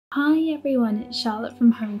Hi everyone, it's Charlotte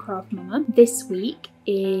from Homecraft Mumma. This week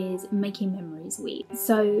is Making Memories Week.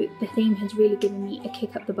 So the theme has really given me a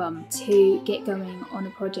kick up the bum to get going on a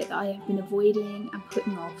project that I have been avoiding and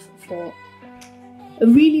putting off for a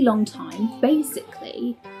really long time.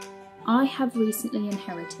 Basically, I have recently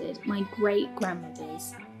inherited my great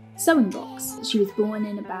grandmother's sewing box. She was born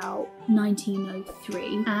in about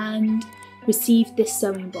 1903 and received this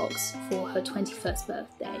sewing box for her 21st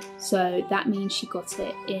birthday. So that means she got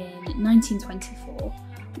it in 1924,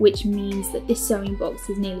 which means that this sewing box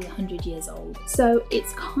is nearly 100 years old. So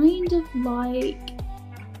it's kind of like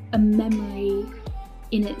a memory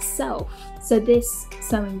in itself. So this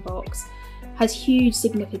sewing box has huge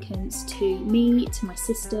significance to me, to my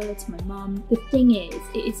sister, to my mum. The thing is,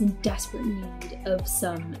 it is in desperate need of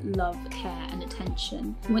some love, care and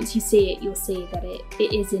attention. Once you see it, you'll see that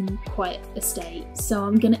it is in quite a state. So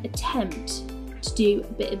I'm going to attempt to do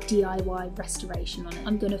a bit of DIY restoration on it.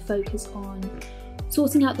 I'm going to focus on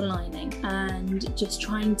sorting out the lining and just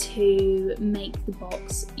trying to make the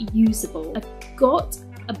box usable. I've got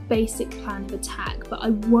a basic plan of attack, but I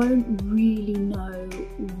won't really know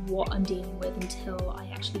what I'm dealing with until I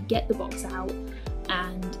actually get the box out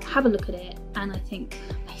and have a look at it, and I think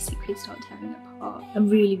basically start tearing it apart. I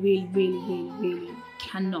really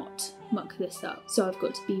cannot muck this up, so I've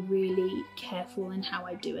got to be really careful in how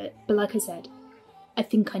I do it. But like I said, I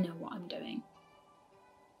think I know what I'm doing.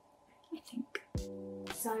 I think.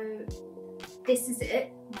 So this is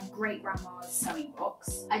it, my great grandma's sewing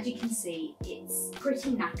box. As you can see, it's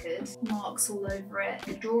pretty knackered, marks all over it.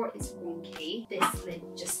 The drawer is wonky. This lid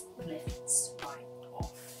just lifts right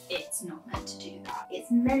off. It's not meant to do that.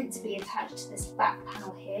 It's meant to be attached to this back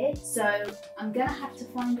panel here. So I'm gonna have to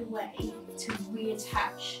find a way to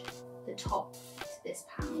reattach the top to this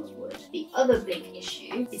panel of wood. The other big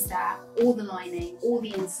issue is that all the lining, all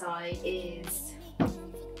the inside is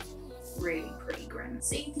really pretty grim.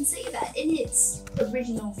 So you can see that in its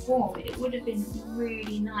original form it would have been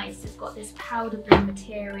really nice. It's got this powder blue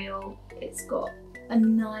material, it's got a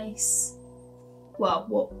nice, well,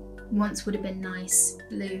 what once would have been nice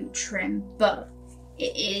blue trim, but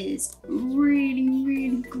it is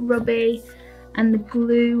really grubby and the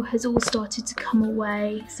glue has all started to come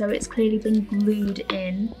away, so it's clearly been glued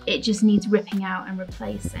in. It just needs ripping out and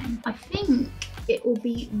replacing. I think it will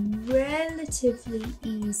be relatively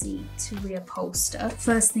easy to reupholster.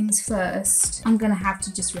 First things first, I'm gonna have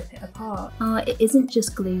to just rip it apart. It isn't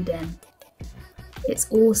just glued in, it's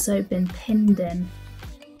also been pinned in.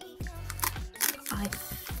 I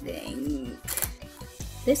think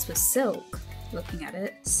this was silk, looking at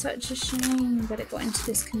it. Such a shame that it got into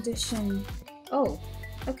this condition. Oh,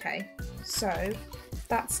 okay, so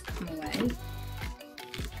that's come away.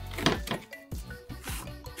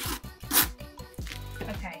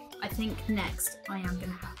 Okay, I think next I am going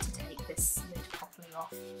to have to take this lid properly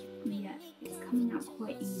off. Yeah, it's coming out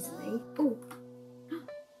quite easily. Oh,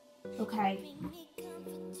 okay,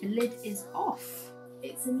 the lid is off.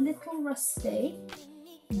 It's a little rusty,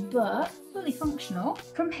 but fully functional.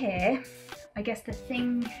 From here, I guess the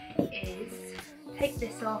thing is, take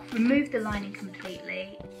this off, remove the lining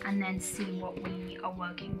completely, and then see what we are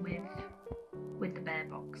working with the bare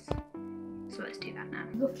box. So let's do that now.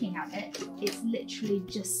 Looking at it, it's literally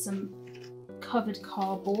just some covered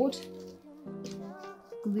cardboard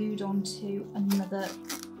glued onto another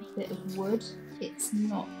bit of wood. It's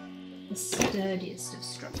not the sturdiest of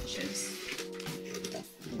structures.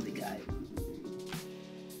 Here we go.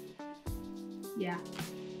 Yeah,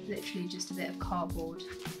 literally just a bit of cardboard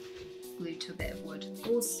glued to a bit of wood.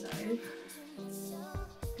 Also,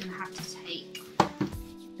 gonna have to take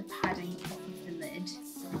the padding off of the lid.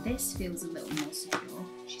 This feels a little more secure,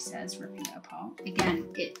 she says, ripping it apart. Again,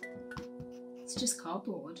 it's just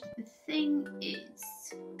cardboard. The thing is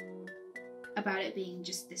about it being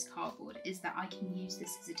just this cardboard is that I can use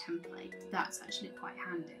this as a template. That's actually quite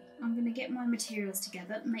handy. I'm gonna get my materials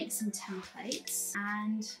together, make some templates,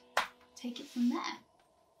 and take it from there.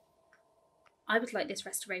 I would like this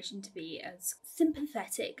restoration to be as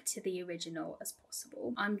sympathetic to the original as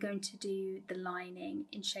possible. I'm going to do the lining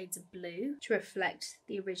in shades of blue to reflect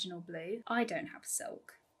the original blue. I don't have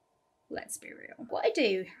silk, let's be real. What I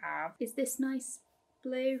do have is this nice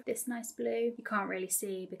blue. You can't really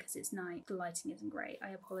see because it's night, the lighting isn't great.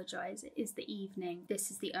 I apologise, it is the evening.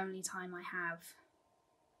 This is the only time I have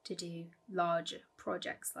to do larger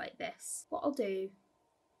projects like this. What I'll do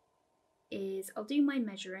is I'll do my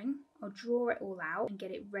measuring, I'll draw it all out and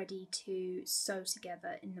get it ready to sew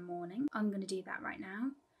together in the morning. I'm going to do that right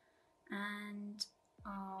now, and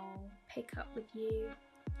I'll pick up with you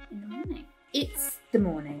in the morning. It's the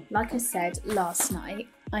morning. Like I said last night,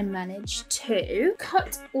 I managed to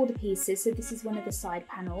cut all the pieces. So this is one of the side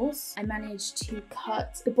panels. I managed to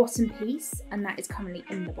cut the bottom piece, and that is currently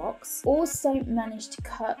in the box. Also managed to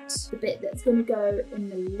cut the bit that's going to go in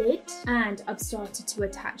the lid, and I've started to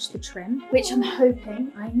attach the trim, which I'm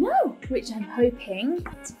hoping,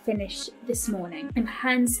 to finish this morning. I'm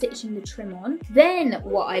hand stitching the trim on. Then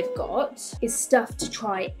what I've got is stuff to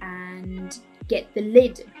try and get the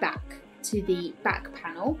lid back to the back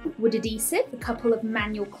panel. Wood adhesive, a couple of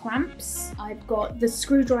manual clamps. I've got the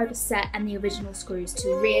screwdriver set and the original screws to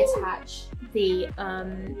reattach the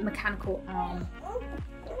mechanical arm.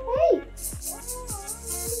 Hey!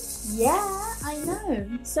 Yeah, I know.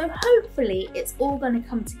 So hopefully it's all going to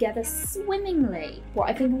come together swimmingly. What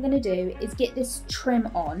I think I'm going to do is get this trim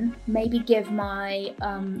on, maybe give my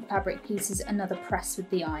fabric pieces another press with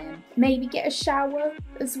the iron. Maybe get a shower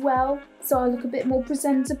as well, so I look a bit more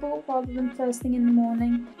presentable rather than first thing in the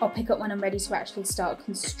morning. I'll pick up when I'm ready to actually start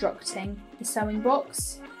constructing the sewing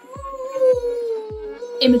box.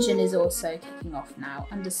 Imogen is also kicking off now,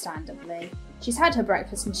 understandably. She's had her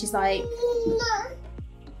breakfast and she's like,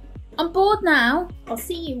 I'm bored now. I'll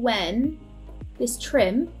see you when this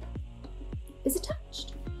trim is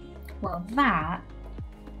attached. Well, that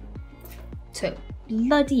took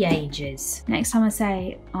bloody ages. Next time I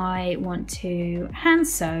say I want to hand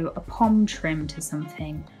sew a pom trim to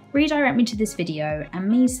something, redirect me to this video and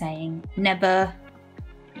me saying never,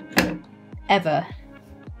 ever,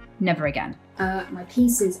 never again. My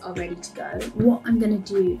pieces are ready to go. What I'm going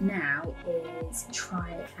to do now is try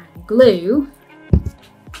and glue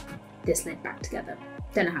this lid back together.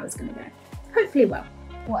 Don't know how it's going to go. Hopefully well.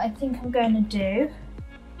 What I think I'm going to do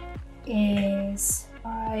is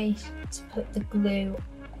try to put the glue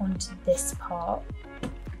onto this part,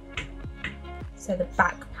 so the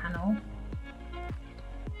back panel.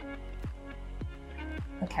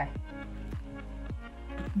 Okay.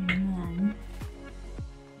 And then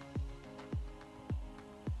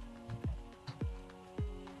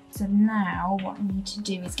so now what I need to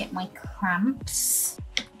do is get my clamps.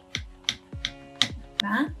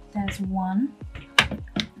 That, there's one.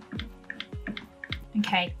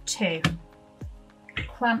 Okay, two.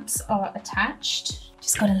 Clamps are attached.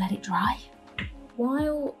 Just gotta let it dry.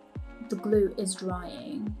 While the glue is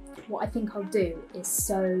drying, what I think I'll do is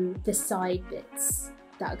sew the side bits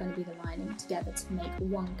that are going to be the lining together to make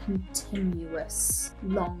one continuous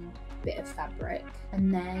long bit of fabric,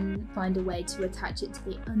 and then find a way to attach it to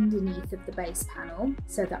the underneath of the base panel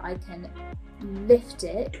so that I can lift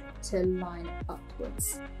it to line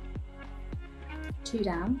upwards. 2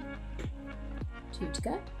 down, 2 to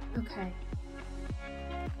go. Okay.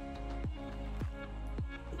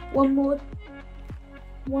 One more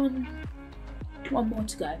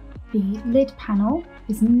to go. The lid panel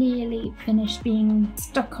is nearly finished being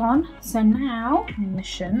stuck on, so now my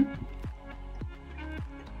mission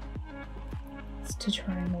is to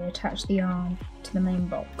try and reattach the arm to the main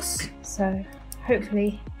box. So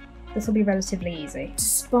hopefully this will be relatively easy.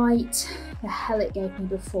 Despite the hell it gave me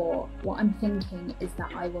before, what I'm thinking is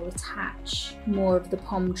that I will attach more of the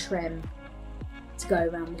pom trim to go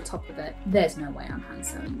around the top of it. There's no way I'm hand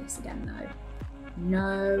sewing this again though.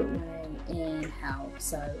 No way in hell.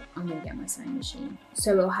 So I'm gonna get my sewing machine.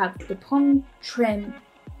 So we'll have the pom trim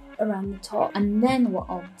around the top, and then what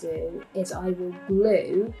I'll do is I will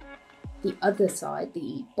glue the other side,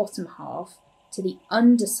 the bottom half, to the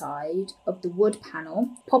underside of the wood panel,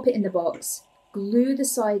 pop it in the box, glue the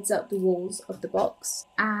sides up the walls of the box,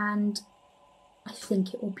 and I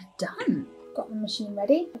think it will be done. Got my machine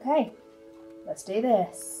ready. Okay, let's do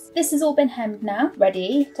this. This has all been hemmed now,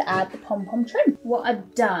 ready to add the pom-pom trim. What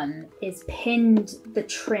I've done is pinned the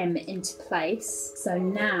trim into place. So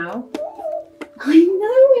now, I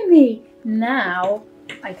know Mimi! Now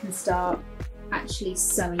I can start actually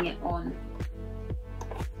sewing it on.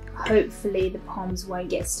 Hopefully the poms won't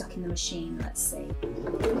get stuck in the machine, let's see.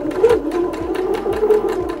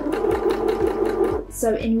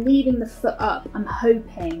 So in leaving the foot up, I'm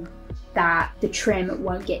hoping that the trim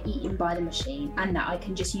won't get eaten by the machine and that I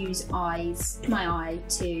can just use my eye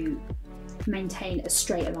to maintain as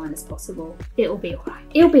straight a line as possible. It'll be alright.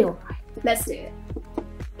 It'll be alright. Let's do it.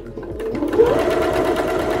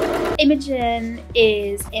 Imogen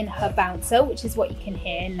is in her bouncer, which is what you can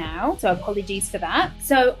hear now, so apologies for that.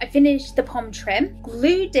 So I finished the pom trim,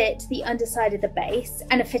 glued it to the underside of the base,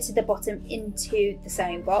 and I fitted the bottom into the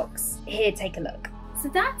sewing box. Here, take a look. So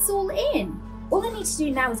that's all in. All I need to do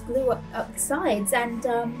now is glue up the sides, and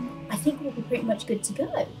I think we'll be pretty much good to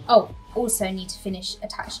go. Oh, also need to finish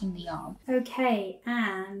attaching the arm. Okay,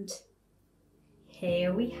 and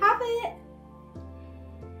here we have it.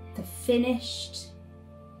 the finished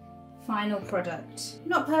final product.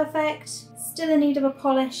 Not perfect, still in need of a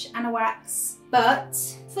polish and a wax, but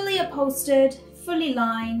fully upholstered, fully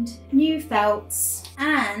lined, new felts,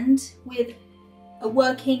 and with a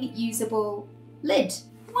working, usable lid.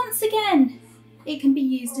 Once again, it can be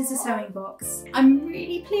used as a sewing box. I'm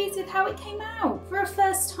really pleased with how it came out. For a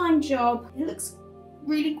first time job, it looks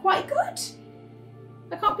really quite good.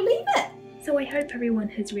 I can't believe it. So I hope everyone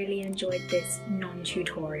has really enjoyed this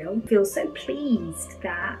non-tutorial. I feel so pleased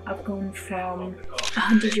that I've gone from a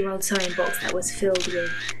 100-year-old sewing box that was filled with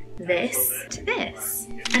this to this,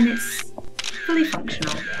 and it's fully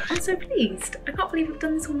functional. I'm so pleased. I can't believe I've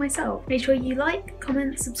done this all myself. Make sure you like,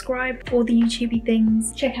 comment, subscribe, all the YouTubey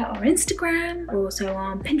things. Check out our Instagram. We're also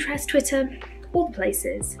on Pinterest, Twitter, all the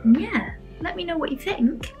places. And yeah, let me know what you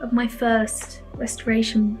think of my first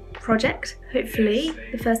restoration project. Hopefully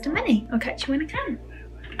the first of many. I'll catch you when I can.